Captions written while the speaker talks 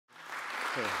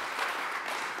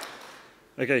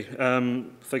Okay,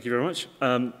 thank you very much.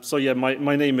 So yeah,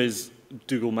 my name is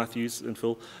Dougal Matthews in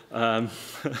full. And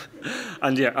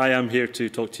yeah, I am here to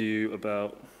talk to you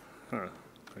about, hang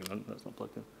on, that's not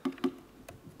plugged in.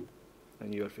 I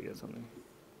knew I'd forget something.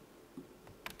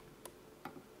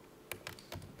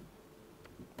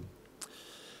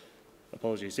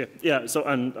 Apologies, yeah. So,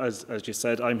 and as you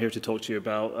said, I'm here to talk to you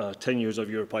about 10 years of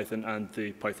EuroPython and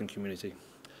the Python community,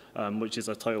 which is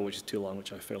a title which is too long,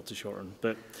 which I failed to shorten.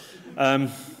 But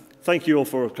thank you all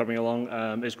for coming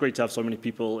along. It's great to have so many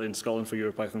people in Scotland for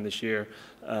EuroPython this year,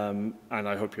 and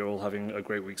I hope you're all having a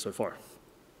great week so far.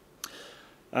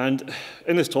 And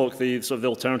in this talk, the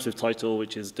alternative title,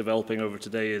 which is developing over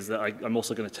today, is that I'm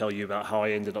also going to tell you about how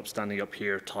I ended up standing up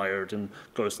here tired and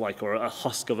ghost-like, or a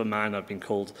husk of a man I've been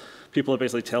called. People are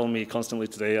basically telling me constantly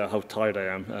today how tired I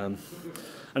am.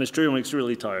 And it's true, I'm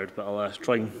extremely tired, but I'll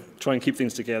try and keep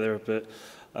things together, but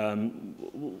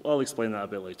I'll explain that a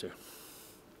bit later.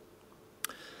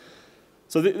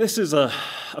 So this is a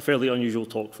fairly unusual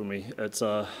talk for me. It's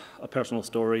a personal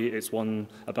story. It's one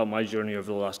about my journey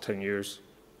over the last 10 years.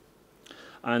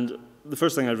 And the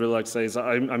first thing I'd really like to say is that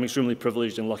I'm extremely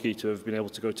privileged and lucky to have been able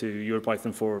to go to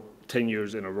EuroPython for 10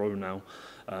 years in a row now.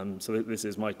 So this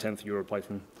is my 10th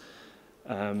EuroPython.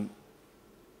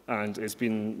 And it's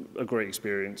been a great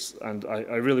experience. And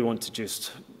I really want to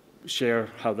just share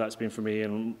how that's been for me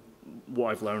and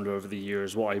what I've learned over the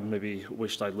years, what I maybe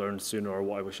wished I'd learned sooner or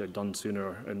what I wish I'd done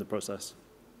sooner in the process.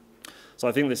 So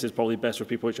I think this is probably best for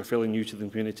people which are fairly new to the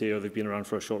community or they've been around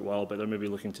for a short while, but they're maybe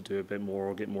looking to do a bit more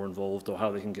or get more involved or how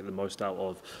they can get the most out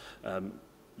of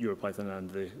EuroPython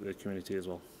and the community as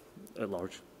well, at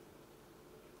large.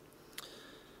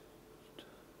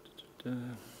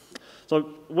 So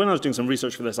when I was doing some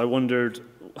research for this, I wondered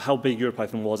how big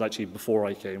EuroPython was actually before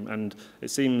I came, and it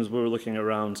seems we were looking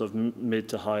around sort of mid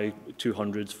to high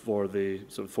 200s for the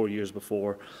sort of 4 years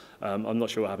before. I'm not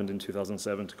sure what happened in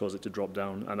 2007 to cause it to drop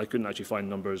down, and I couldn't actually find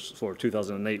numbers for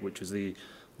 2008, which was the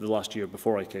last year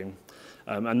before I came.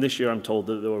 And this year I'm told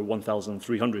that there were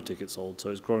 1,300 tickets sold, so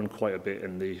it's grown quite a bit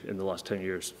in the last 10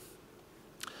 years.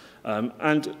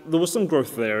 And there was some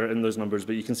growth there in those numbers,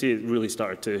 but you can see it really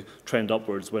started to trend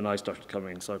upwards when I started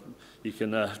coming. So you can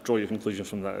draw your conclusions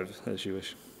from that as you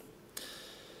wish.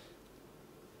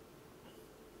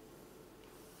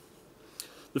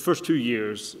 The first 2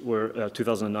 years were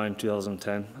 2009,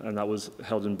 2010, and that was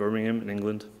held in Birmingham in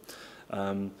England.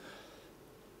 And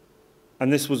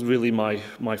this was really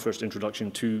my first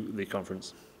introduction to the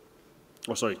conference,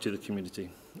 or sorry, to the community.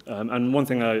 And one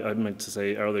thing I meant to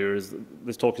say earlier is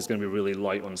this talk is going to be really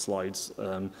light on slides.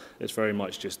 It's very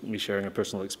much just me sharing a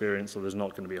personal experience, so there's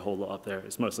not going to be a whole lot up there.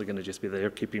 It's mostly going to just be there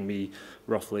keeping me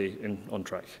roughly on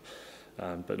track,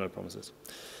 but no promises.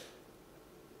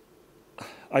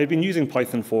 I've been using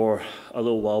Python for a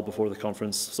little while before the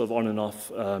conference, sort of on and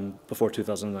off, before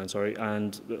 2009, sorry,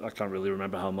 and I can't really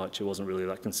remember how much. It wasn't really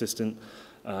that consistent,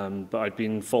 but I'd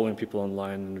been following people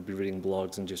online and I'd been reading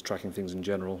blogs and just tracking things in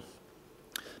general.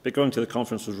 But going to the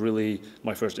conference was really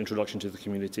my first introduction to the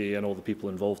community and all the people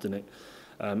involved in it.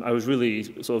 I was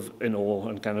really sort of in awe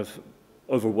and kind of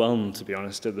overwhelmed, to be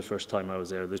honest, the first time I was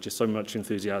there. There's just so much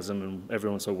enthusiasm and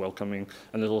everyone's so welcoming.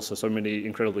 And there's also so many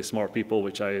incredibly smart people,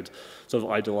 which I had sort of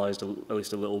idolized at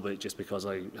least a little bit just because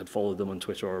I had followed them on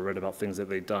Twitter or read about things that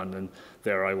they'd done. And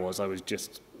there I was. I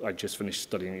just finished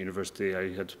studying at university.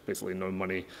 I had basically no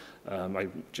money. I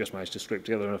just managed to scrape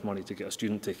together enough money to get a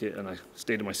student ticket, and I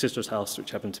stayed at my sister's house,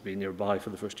 which happened to be nearby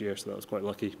for the first year, so that was quite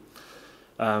lucky.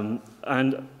 And I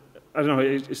don't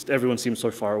know, everyone seems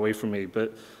so far away from me,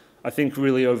 but I think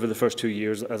really over the first 2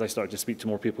 years, as I started to speak to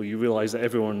more people, you realize that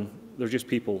they're just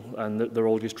people, and they're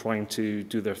all just trying to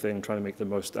do their thing, trying to make the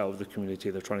most out of the community.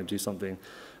 They're trying to do something,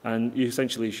 and you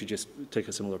essentially should just take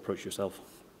a similar approach yourself.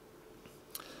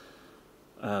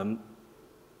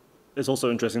 It's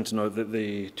also interesting to note that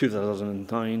the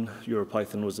 2009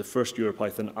 EuroPython was the first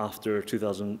EuroPython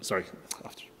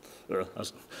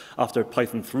after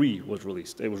Python 3 was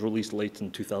released. It was released late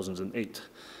in 2008.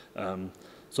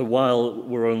 So while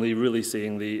we're only really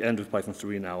seeing the end of Python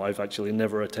 3 now, I've actually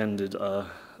never attended a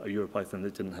EuroPython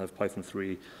that didn't have Python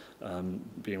 3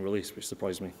 being released, which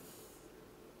surprised me.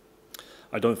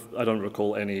 I don't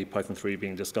recall any Python 3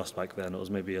 being discussed back then. It was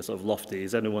maybe a sort of lofty,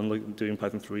 is anyone doing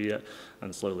Python 3 yet?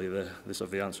 And slowly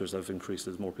the answers have increased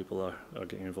as more people are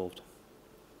getting involved.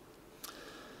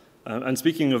 And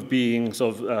speaking of being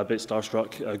sort of a bit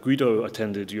starstruck, Guido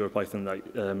attended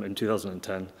EuroPython in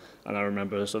 2010, and I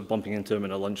remember sort of bumping into him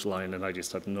in a lunch line, and I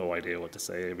just had no idea what to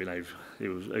say. I mean, he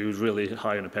was really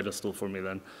high on a pedestal for me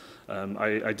then.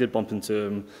 I did bump into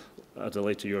him at a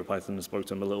later EuroPython and spoke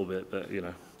to him a little bit, but you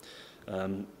know,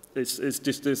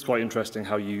 It's quite interesting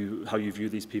how you view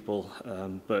these people,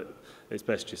 but it's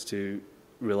best just to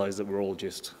realize that we're all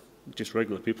just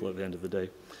regular people at the end of the day,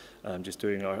 just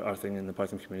doing our thing in the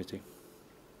Python community.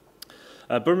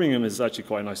 Birmingham is actually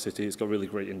quite a nice city. It's got really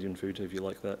great Indian food, if you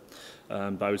like that.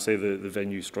 But I would say the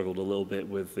venue struggled a little bit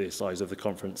with the size of the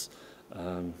conference.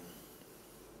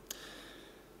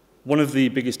 One of the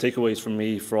biggest takeaways for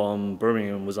me from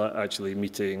Birmingham was actually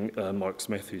meeting Mark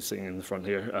Smith, who's sitting in the front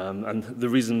here. And the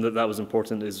reason that was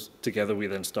important is together we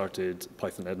then started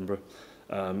Python Edinburgh.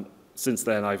 Since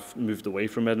then, I've moved away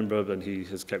from Edinburgh, and he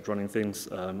has kept running things.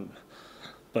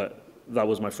 But that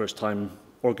was my first time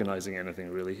organizing anything,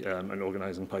 really. And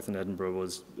organizing Python Edinburgh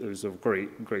was a great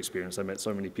experience. I met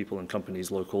so many people and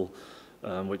companies local,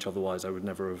 which otherwise I would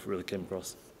never have really came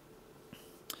across.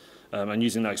 And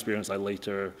using that experience, I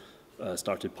later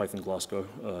started Python Glasgow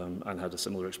and had a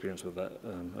similar experience with that.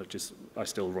 I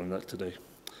still run that today.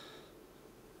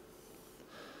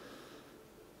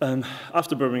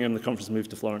 After Birmingham, the conference moved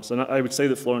to Florence, and I would say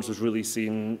that Florence was really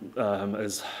seen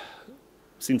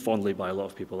fondly by a lot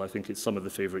of people. I think it's some of the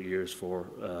favorite years for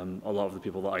a lot of the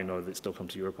people that I know that still come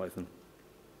to EuroPython.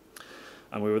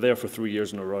 And we were there for 3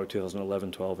 years in a row,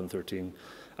 2011, 12, and 13.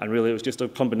 And really, it was just a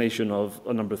combination of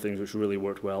a number of things which really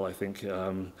worked well. I think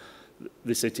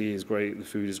the city is great, the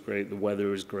food is great, the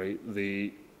weather is great.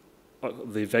 The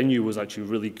venue was actually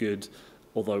really good,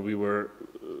 although we were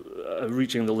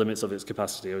reaching the limits of its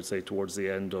capacity, I would say, towards the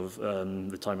end of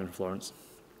the time in Florence.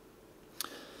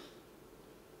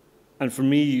 And for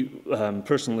me,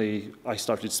 personally, I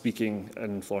started speaking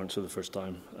in Florence for the first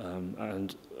time.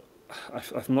 And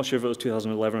I'm not sure if it was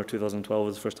 2011 or 2012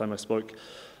 was the first time I spoke.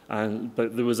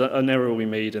 But there was an error we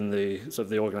made in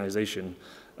the organization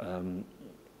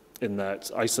in that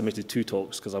I submitted 2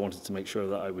 talks because I wanted to make sure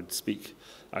that I would speak.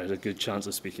 I had a good chance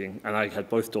of speaking, and I had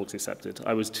both talks accepted.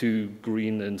 I was too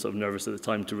green and sort of nervous at the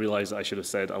time to realize that I should have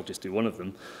said, I'll just do one of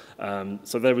them.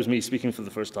 So there was me speaking for the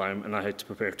first time, and I had to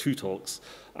prepare 2 talks,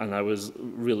 and I was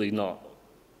really not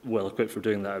well equipped for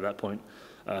doing that at that point.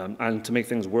 And to make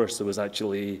things worse, there was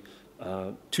actually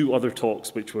 2 other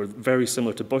talks which were very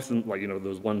similar to both of them. Like, there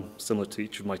was one similar to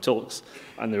each of my talks,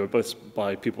 and they were both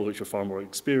by people which were far more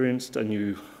experienced and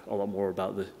knew a lot more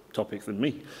about the topic than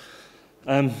me.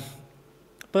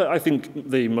 But I think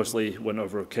they mostly went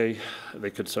over okay. They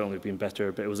could certainly have been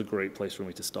better, but it was a great place for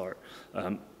me to start.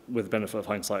 With the benefit of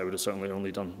hindsight, I would have certainly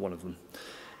only done one of them.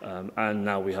 And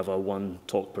now we have a 1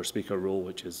 talk per speaker rule,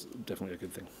 which is definitely a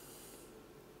good thing.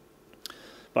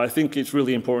 But I think it's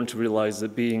really important to realize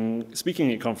that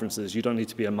speaking at conferences, you don't need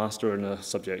to be a master in a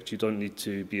subject. You don't need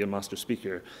to be a master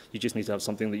speaker. You just need to have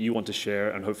something that you want to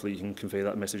share, and hopefully you can convey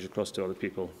that message across to other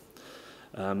people.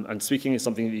 And speaking is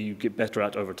something that you get better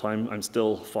at over time. I'm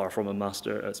still far from a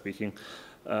master at speaking,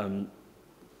 but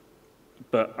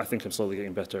I think I'm slowly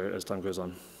getting better as time goes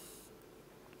on.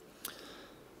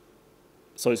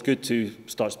 So it's good to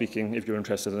start speaking if you're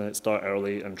interested in it. Start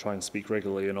early and try and speak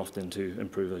regularly and often to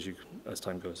improve as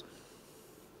time goes.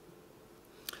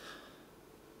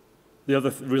 The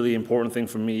other really important thing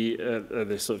for me at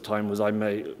this sort of time was I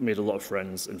made a lot of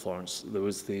friends in Florence. There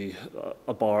was a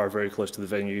bar very close to the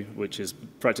venue, which is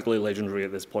practically legendary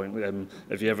at this point.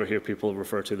 If you ever hear people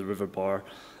refer to the River Bar,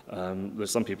 there's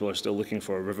some people are still looking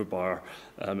for a river bar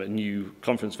at new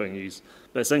conference venues.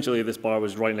 But essentially, this bar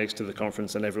was right next to the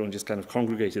conference, and everyone just kind of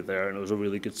congregated there, and it was a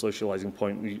really good socializing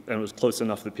point. And it was close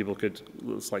enough that people could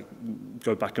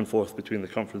go back and forth between the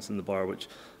conference and the bar, which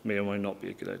may or may not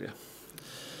be a good idea.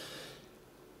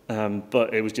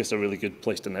 But it was just a really good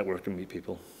place to network and meet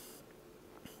people.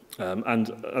 And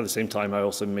at the same time, I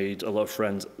also made a lot of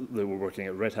friends that were working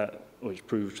at Red Hat, which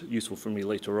proved useful for me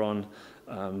later on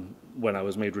when I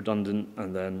was made redundant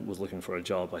and then was looking for a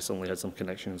job. I suddenly had some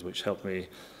connections which helped me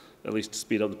at least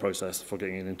speed up the process for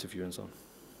getting an interview and so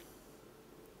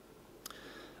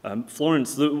on.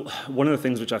 Florence, one of the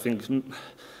things which I think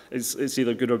it's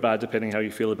either good or bad depending how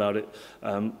you feel about it.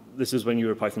 This is when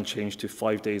EuroPython changed to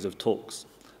 5 days of talks,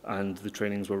 and the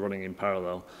trainings were running in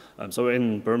parallel. So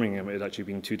in Birmingham, it had actually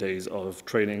been 2 days of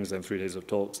trainings, then 3 days of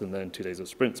talks, and then 2 days of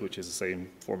sprints, which is the same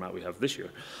format we have this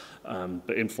year.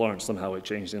 But in Florence, somehow it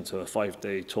changed into a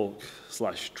 5-day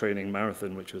talk/training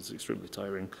marathon, which was extremely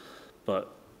tiring.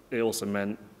 But it also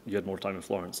meant you had more time in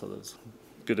Florence, so that's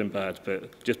good and bad.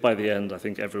 But just by the end, I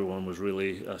think everyone was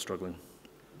really struggling.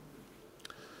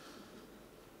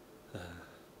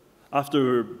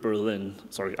 After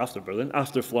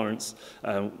Florence,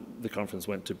 the conference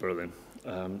went to Berlin.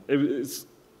 It was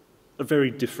a very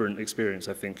different experience,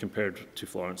 I think, compared to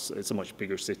Florence. It's a much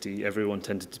bigger city. Everyone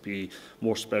tended to be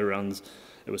more spread around.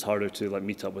 it was harder to like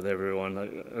meet up with everyone. I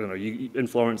don't know. In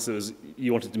Florence,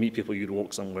 you wanted to meet people, you'd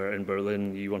walk somewhere. In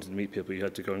Berlin, you wanted to meet people, you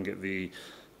had to go and get the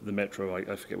metro.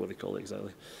 I forget what they call it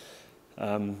exactly.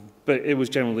 But it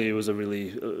was a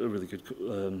really good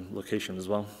location as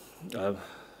well.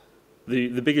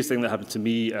 The biggest thing that happened to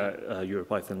me at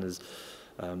EuroPython is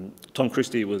Tom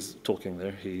Christie was talking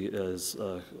there. He is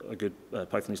a good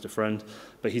Pythonista friend,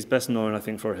 but he's best known, I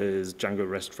think, for his Django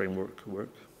REST framework work.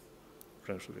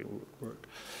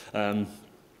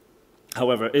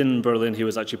 However, in Berlin, he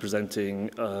was actually presenting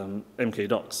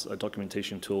MKDocs, a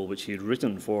documentation tool which he had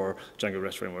written for Django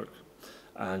REST framework,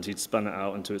 and he'd spun it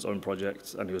out into his own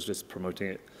project, and he was just promoting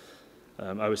it.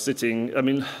 I was sitting, I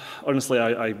mean, honestly,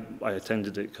 I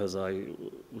attended it because I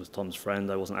was Tom's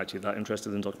friend. I wasn't actually that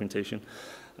interested in documentation,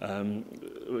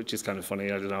 which is kind of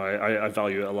funny. I don't know, I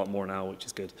value it a lot more now, which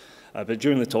is good. But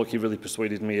during the talk, he really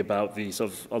persuaded me about the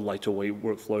sort of a lighter weight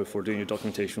workflow for doing your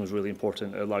documentation was really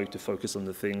important. It allowed you to focus on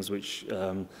the things which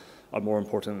are more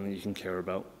important than you can care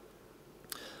about.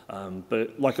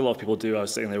 But like a lot of people do, I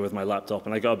was sitting there with my laptop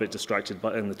and I got a bit distracted,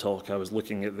 but in the talk I was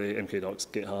looking at the MKDocs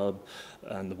GitHub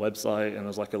and the website, and I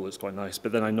was like, it looks quite nice.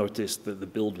 But then I noticed that the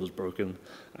build was broken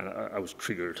and I was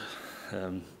triggered.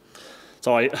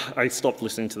 So I stopped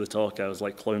listening to the talk. I was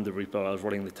like, cloned the repo, I was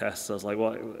running the tests. I was like,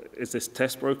 what, is this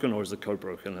test broken or is the code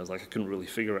broken? I was like, I couldn't really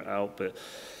figure it out, but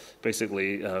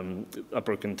basically a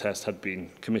broken test had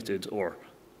been committed, or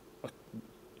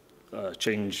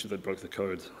change that broke the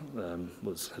code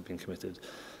had been committed.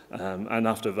 And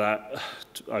after that,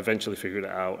 I eventually figured it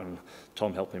out, and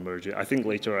Tom helped me merge it. I think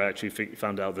later I actually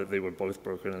found out that they were both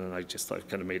broken, and I just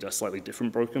kind of made a slightly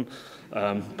different broken.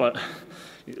 But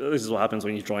this is what happens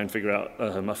when you try and figure out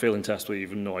a failing test where you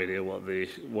have no idea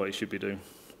what it should be doing.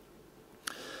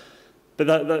 But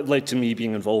that led to me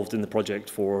being involved in the project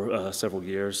for several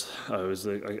years. I was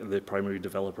the primary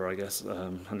developer, I guess.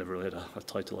 I never really had a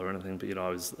title or anything, but I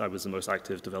was the most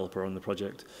active developer on the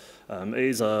project. It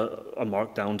is a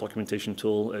markdown documentation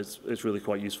tool. It's really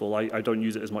quite useful. I don't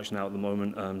use it as much now at the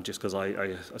moment, just because I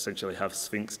essentially have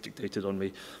Sphinx dictated on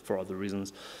me for other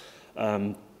reasons.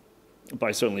 But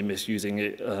I certainly miss using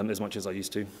it as much as I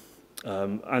used to.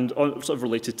 And sort of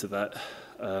related to that,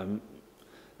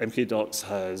 MKDocs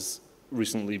has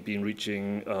recently been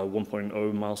reaching a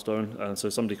 1.0 milestone, and so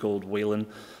somebody called Waylon,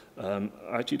 I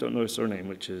actually don't know his surname,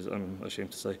 which is, I'm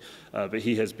ashamed to say, but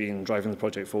he has been driving the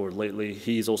project forward lately.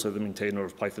 He's also the maintainer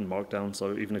of Python Markdown,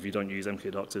 so even if you don't use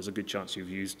MKDocs, there's a good chance you've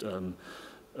used Python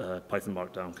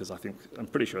Markdown, because I'm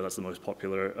pretty sure that's the most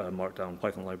popular Markdown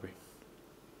Python library.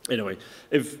 Anyway,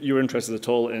 if you're interested at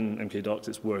all in MKDocs,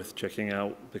 it's worth checking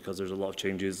out because there's a lot of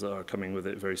changes that are coming with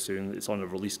it very soon. It's on a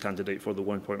release candidate for the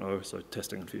 1.0, so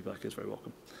testing and feedback is very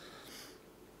welcome.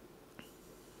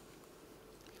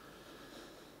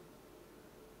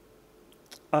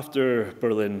 After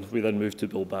Berlin, we then moved to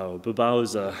Bilbao. Bilbao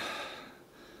is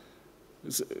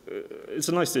it's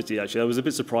a nice city, actually. I was a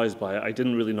bit surprised by it. I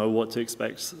didn't really know what to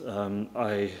expect.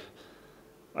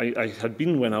 I had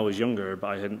been when I was younger,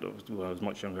 but when I was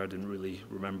much younger, I didn't really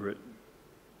remember it.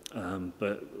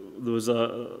 But there was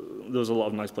a lot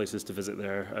of nice places to visit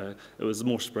there. It was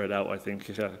more spread out, I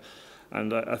think.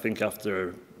 And I think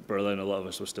after Berlin, a lot of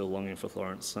us were still longing for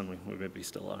Florence, and we maybe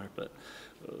still are, but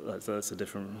that's a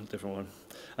different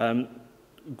one.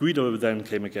 Guido then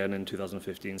came again in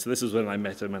 2015. So this is when I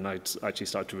met him, and I actually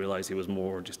started to realize he was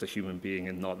more just a human being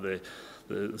and not the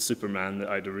Superman that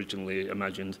I'd originally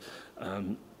imagined.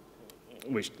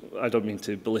 Which I don't mean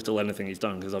to belittle anything he's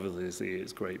done, because obviously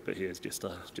it's great, but he is just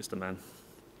a man.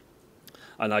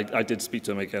 And I did speak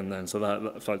to him again then, so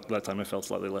that time I felt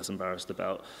slightly less embarrassed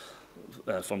about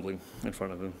fumbling in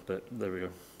front of him, but there we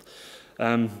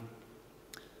go.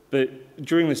 But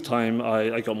during this time,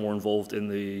 I got more involved in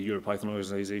the EuroPython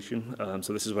organization.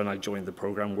 So this is when I joined the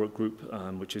program work group,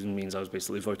 which means I was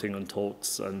basically voting on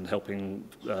talks and helping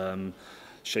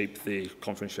shape the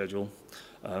conference schedule.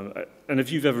 And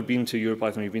if you've ever been to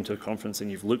EuroPython, you've been to a conference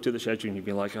and you've looked at the schedule and you've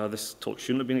been like, oh, this talk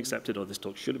shouldn't have been accepted, or this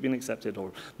talk should have been accepted,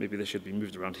 or maybe this should be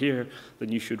moved around here,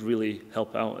 then you should really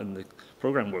help out in the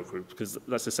program work group, because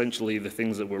that's essentially the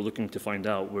things that we're looking to find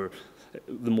out.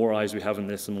 The more eyes we have in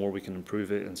this, the more we can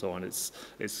improve it and so on. It's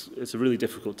a really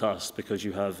difficult task because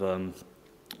you have, I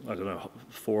don't know,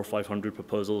 400 or 500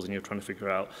 proposals, and you're trying to figure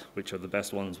out which are the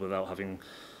best ones without having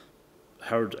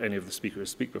heard any of the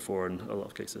speakers speak before in a lot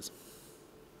of cases.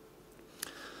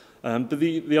 But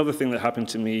the other thing that happened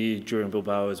to me during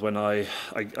Bilbao is when I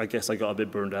guess I got a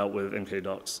bit burned out with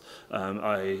MKDocs.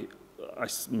 I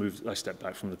stepped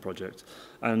back from the project.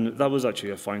 And that was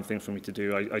actually a fine thing for me to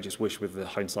do. I just wish with the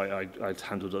hindsight I'd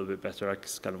handled it a bit better. I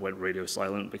just kind of went radio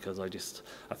silent because I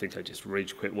think I just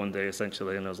rage quit one day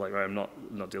essentially, and I was like, right, I'm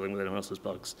not dealing with anyone else's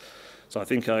bugs. So I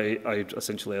think I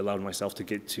essentially allowed myself to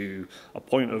get to a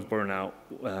point of burnout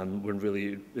when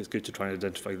really it's good to try and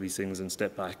identify these things and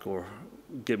step back or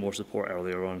get more support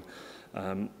earlier on.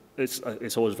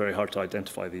 It's always very hard to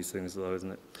identify these things though,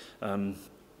 isn't it?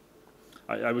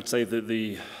 I would say that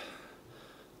the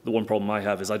one problem I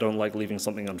have is I don't like leaving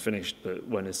something unfinished, but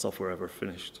when is software ever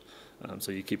finished?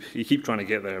 So you keep trying to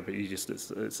get there, but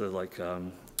it's like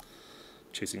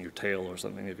chasing your tail or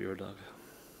something if you're a dog.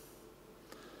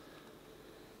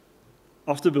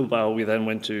 After Bilbao, we then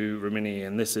went to Rimini,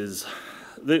 and this was,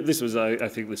 I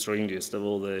think, the strangest of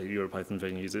all the EuroPython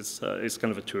venues. It's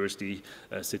kind of a touristy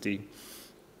city.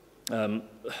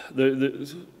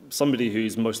 Somebody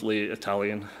who's mostly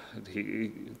Italian,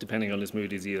 depending on his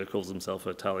mood, he either calls himself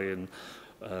Italian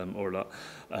or not.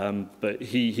 But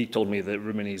he told me that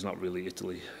Rimini is not really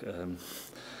Italy,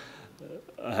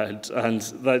 and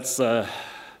that's.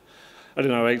 I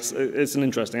don't know, it's an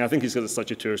interesting, I think it's because it's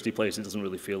such a touristy place, it doesn't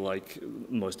really feel like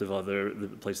most of the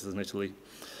places in Italy.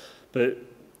 But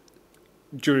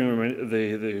during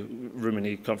the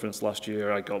Rimini conference last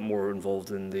year, I got more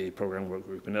involved in the program work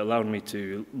group, and it allowed me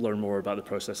to learn more about the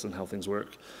process and how things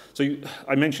work. So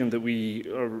I mentioned that we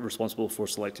are responsible for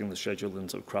selecting the schedule and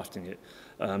sort of crafting it,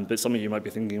 but some of you might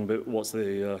be thinking, but what's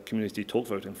the community talk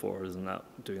voting for? Isn't that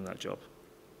doing that job?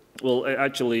 Well,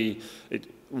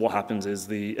 what happens is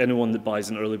anyone that buys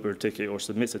an early bird ticket or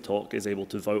submits a talk is able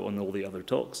to vote on all the other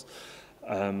talks.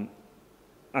 And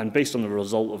based on the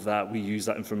result of that, we use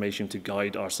that information to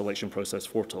guide our selection process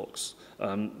for talks.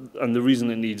 And the reason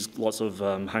it needs lots of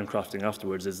handcrafting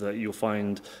afterwards is that you'll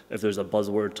find if there's a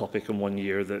buzzword topic in one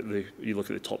year that you look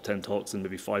at the top 10 talks and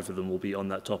maybe 5 of them will be on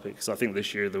that topic. So I think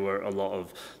this year there were a lot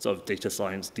of sort of data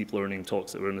science, deep learning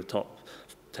talks that were in the top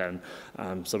 10.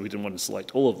 So we didn't want to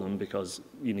select all of them because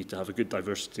you need to have a good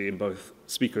diversity in both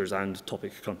speakers and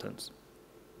topic contents.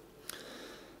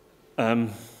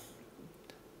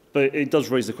 But it does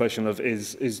raise the question of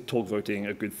is talk voting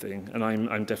a good thing? And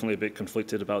I'm definitely a bit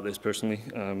conflicted about this personally.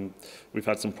 We've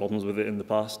had some problems with it in the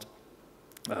past.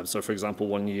 So for example,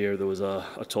 one year there was a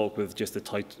talk with just the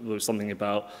title, there was something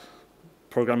about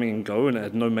programming in Go, and it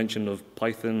had no mention of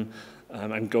Python.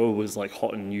 And Go was like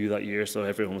hot and new that year, so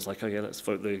everyone was like, oh yeah, let's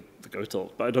vote the Go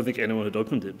talk. But I don't think anyone had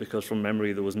opened it because from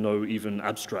memory there was no even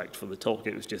abstract for the talk.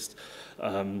 It was just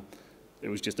an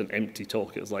empty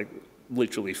talk. It was like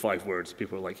literally 5 words.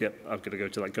 People were like, yep, I'm going to go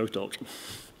to that Go talk.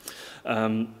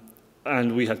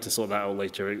 And we had to sort that out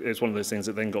later. It's one of those things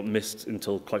that then got missed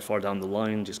until quite far down the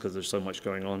line just because there's so much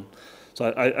going on.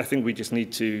 So I think we just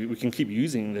need to, we can keep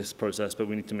using this process, but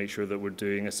we need to make sure that we're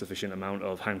doing a sufficient amount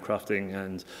of handcrafting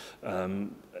and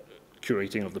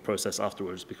curating of the process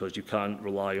afterwards, because you can't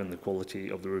rely on the quality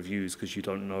of the reviews because you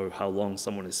don't know how long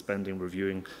someone is spending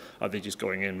reviewing. Are they just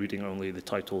going in, reading only the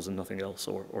titles and nothing else,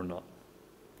 or not?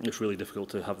 It's really difficult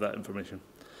to have that information.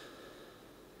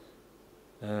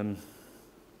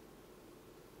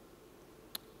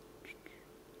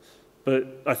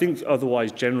 But I think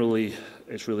otherwise, generally,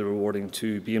 it's really rewarding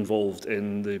to be involved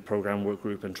in the program work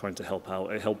group and trying to help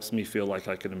out. It helps me feel like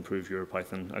I can improve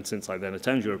EuroPython. And since I then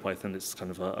attend EuroPython, it's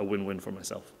kind of a win-win for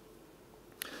myself.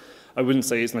 I wouldn't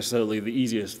say it's necessarily the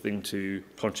easiest thing to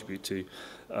contribute to,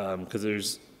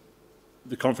 because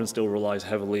the conference still relies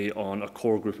heavily on a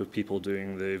core group of people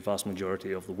doing the vast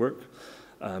majority of the work.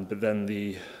 But then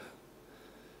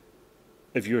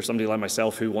if you're somebody like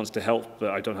myself who wants to help, but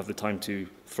I don't have the time to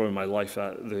throw my life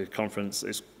at the conference,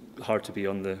 it's hard to be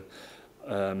on the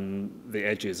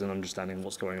edges and understanding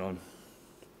what's going on.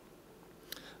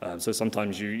 So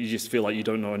sometimes you just feel like you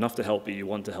don't know enough to help, but you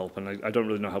want to help, and I don't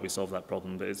really know how we solve that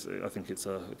problem, but I think it's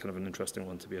a kind of an interesting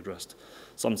one to be addressed.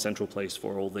 Some central place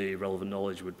for all the relevant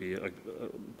knowledge would be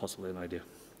possibly an idea,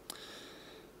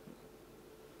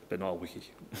 but not a wiki.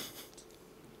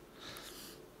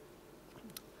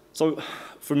 So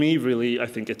for me, really, I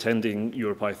think attending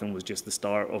EuroPython was just the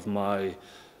start of my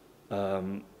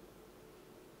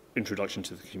introduction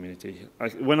to the community.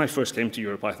 When I first came to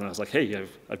EuroPython, I was like, hey,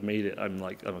 I've made it. I'm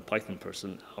a Python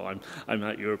person now. I'm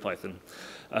at EuroPython.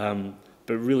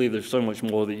 But really, there's so much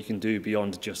more that you can do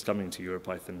beyond just coming to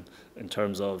EuroPython in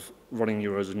terms of running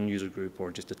your own user group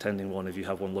or just attending one if you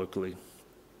have one locally.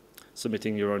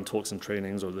 Submitting your own talks and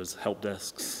trainings, or there's help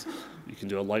desks. You can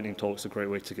do a lightning talk, it's a great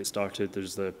way to get started.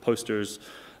 There's the posters.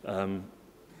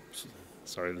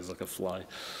 Sorry, there's like a fly.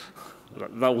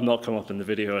 That will not come up in the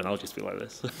video, and I'll just be like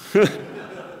this.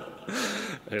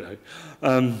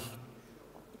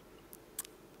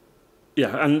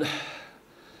 yeah,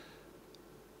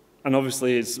 and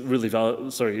obviously it's really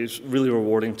it's really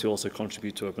rewarding to also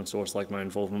contribute to open source, like my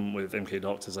involvement with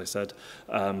MKDocs, as I said.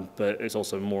 But it's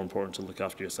also more important to look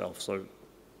after yourself. So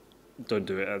don't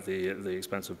do it at the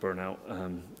expense of burnout.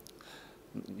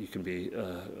 You can be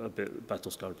a bit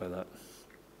battle scarred by that.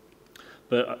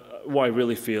 But what I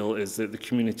really feel is that the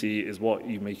community is what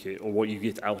you make it, or what you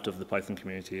get out of the Python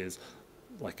community is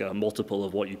like a multiple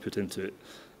of what you put into it.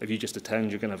 If you just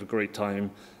attend, you're going to have a great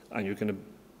time, and you're going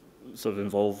to sort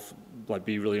of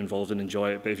be really involved and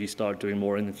enjoy it. But if you start doing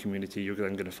more in the community, you're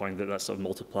then going to find that that's sort of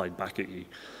multiplied back at you.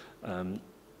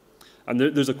 And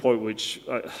there's a quote which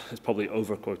is probably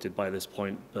overquoted by this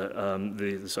point, but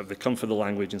the sort of "they come for the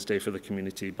language and stay for the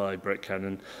community" by Brett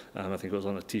Cannon. I think it was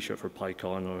on a T-shirt for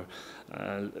PyCon, or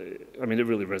I mean, it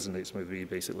really resonates with me.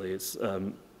 Basically, it's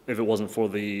if it wasn't for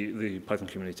the Python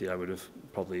community, I would have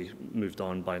probably moved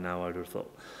on by now, I would have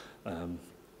thought.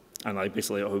 And I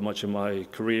basically owe much of my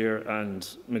career and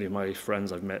many of my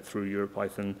friends I've met through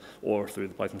EuroPython or through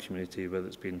the Python community, whether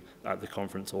it's been at the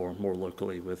conference or more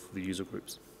locally with the user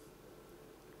groups.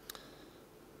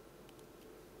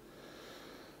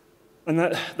 And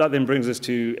that then brings us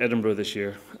to Edinburgh this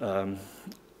year. And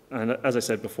as I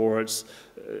said before, it's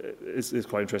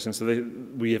quite interesting. So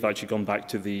we have actually gone back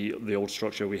to the old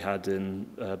structure we had in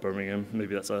Birmingham.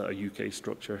 Maybe that's a UK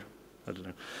structure. I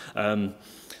don't know.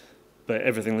 But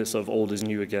everything that's sort of old is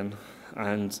new again.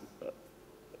 And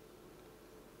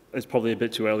it's probably a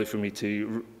bit too early for me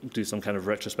to do some kind of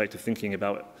retrospective thinking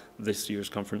about this year's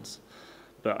conference.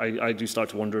 But I do start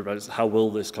to wonder about how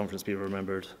will this conference be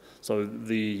remembered. So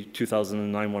the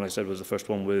 2009 one I said was the first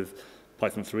one with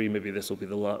Python 3. Maybe this will be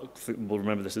the last. We'll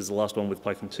remember this is the last one with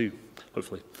Python 2,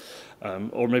 hopefully.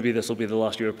 Or maybe this will be the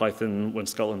last year of Python when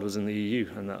Scotland was in the EU,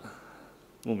 and that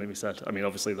will make me sad. I mean,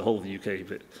 obviously the whole of the UK,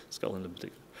 but Scotland in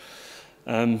particular.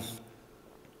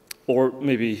 Or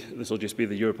maybe this will just be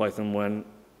the EuroPython when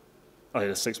I had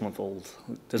a 6-month-old.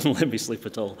 It doesn't let me sleep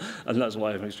at all, and that's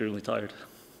why I'm extremely tired.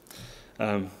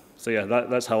 So yeah,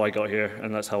 that's how I got here,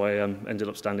 and that's how I ended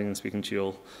up standing and speaking to you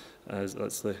all.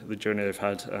 That's the journey I've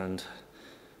had, and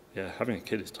yeah, having a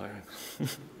kid is tiring.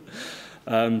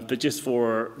 But just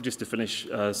to finish,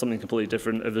 something completely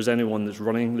different. If there's anyone that's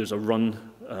running, there's a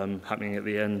run happening at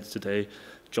the end today.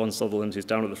 John Sutherland, who's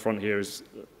down at the front here, is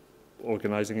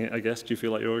organising it, I guess. Do you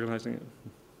feel like you're organising it?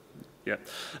 Yeah.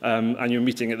 And you're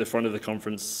meeting at the front of the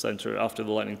conference centre after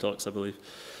the lightning talks, I believe.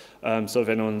 So if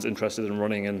anyone's interested in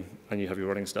running and you have your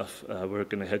running stuff, we're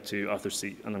going to head to Arthur's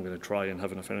Seat, and I'm going to try and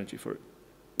have enough energy for it.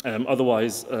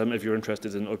 Otherwise, if you're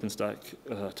interested in OpenStack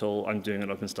at all, I'm doing an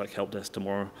OpenStack help desk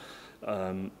tomorrow.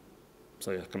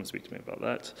 So yeah, come and speak to me about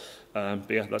that. But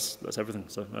yeah, that's everything.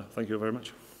 So thank you very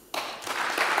much.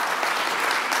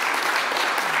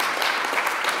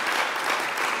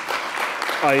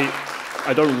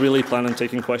 I don't really plan on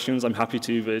taking questions. I'm happy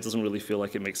to, but it doesn't really feel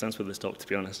like it makes sense with this talk, to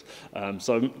be honest.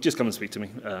 So just come and speak to me.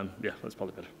 Yeah, that's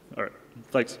probably better. All right,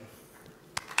 thanks.